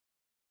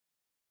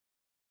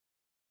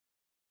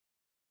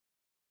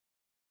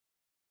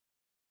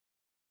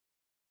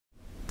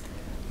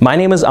My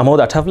name is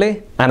Amod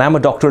Athavale and I'm a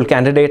doctoral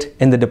candidate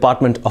in the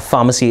Department of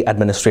Pharmacy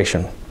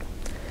Administration.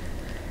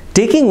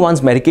 Taking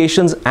one's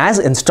medications as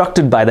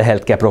instructed by the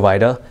healthcare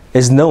provider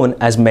is known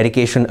as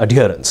medication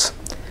adherence.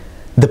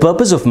 The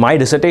purpose of my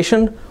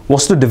dissertation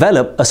was to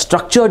develop a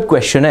structured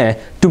questionnaire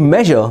to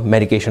measure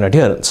medication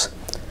adherence.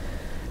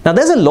 Now,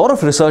 there's a lot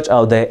of research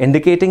out there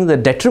indicating the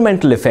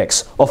detrimental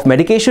effects of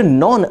medication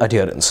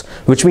non-adherence,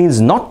 which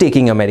means not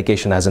taking your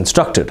medication as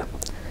instructed.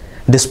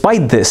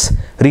 Despite this,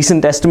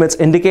 recent estimates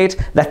indicate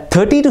that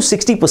 30 to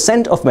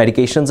 60% of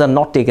medications are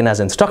not taken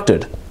as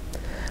instructed.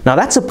 Now,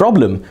 that's a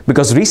problem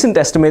because recent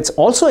estimates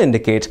also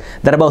indicate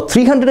that about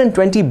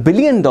 $320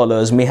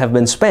 billion may have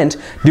been spent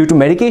due to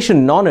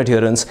medication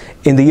non-adherence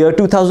in the year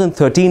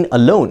 2013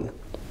 alone.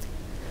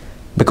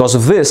 Because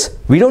of this,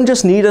 we don't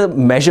just need a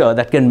measure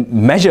that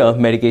can measure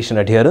medication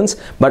adherence,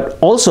 but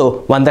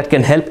also one that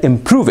can help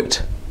improve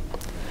it.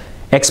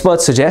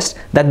 Experts suggest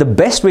that the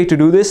best way to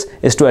do this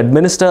is to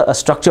administer a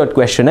structured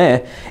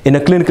questionnaire in a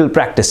clinical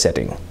practice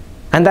setting.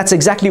 And that's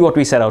exactly what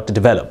we set out to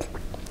develop.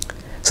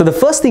 So the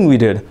first thing we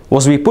did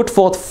was we put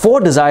forth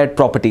 4 desired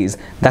properties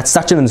that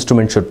such an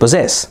instrument should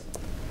possess.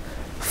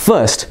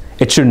 First,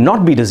 it should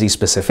not be disease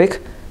specific.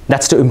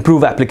 That's to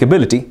improve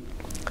applicability.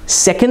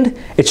 Second,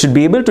 it should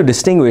be able to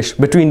distinguish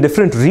between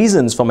different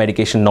reasons for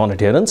medication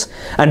non-adherence.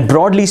 And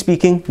broadly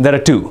speaking, there are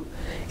 2.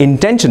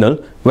 Intentional,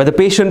 where the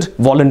patient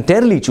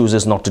voluntarily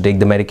chooses not to take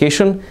the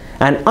medication,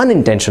 and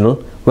unintentional,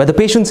 where the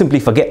patient simply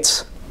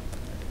forgets.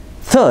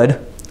 Third,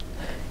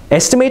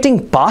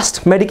 estimating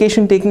past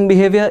medication taking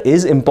behavior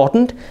is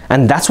important,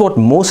 and that's what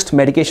most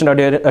medication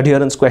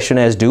adherence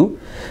questionnaires do,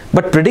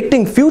 but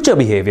predicting future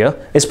behavior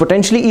is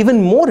potentially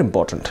even more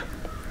important.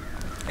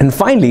 And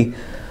finally,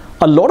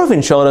 a lot of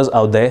insurers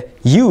out there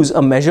use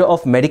a measure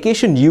of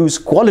medication use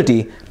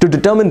quality to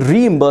determine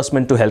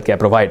reimbursement to healthcare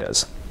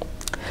providers.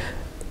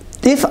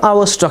 If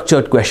our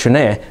structured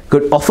questionnaire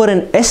could offer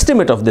an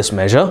estimate of this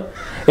measure,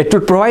 it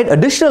would provide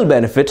additional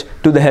benefit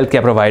to the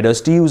healthcare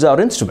providers to use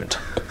our instrument.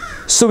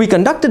 So we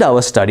conducted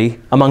our study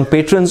among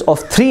patrons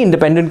of 3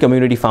 independent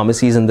community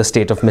pharmacies in the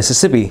state of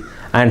Mississippi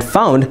and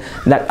found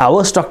that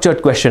our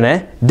structured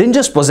questionnaire didn't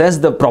just possess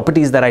the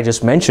properties that I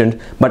just mentioned,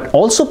 but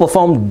also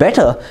performed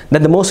better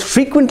than the most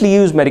frequently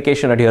used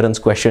medication adherence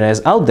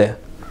questionnaires out there.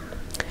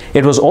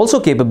 It was also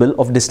capable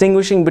of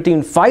distinguishing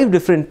between 5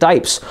 different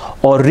types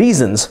or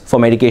reasons for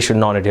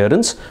medication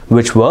non-adherence,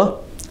 which were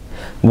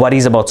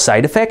worries about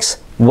side effects,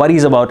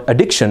 worries about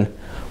addiction,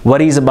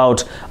 worries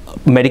about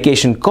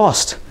medication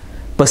cost,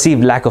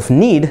 perceived lack of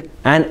need,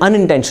 and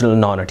unintentional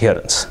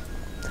non-adherence.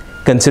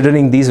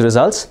 Considering these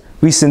results,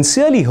 we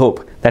sincerely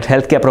hope that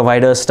healthcare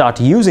providers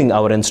start using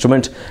our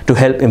instrument to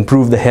help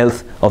improve the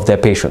health of their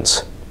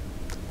patients.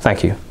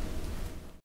 Thank you.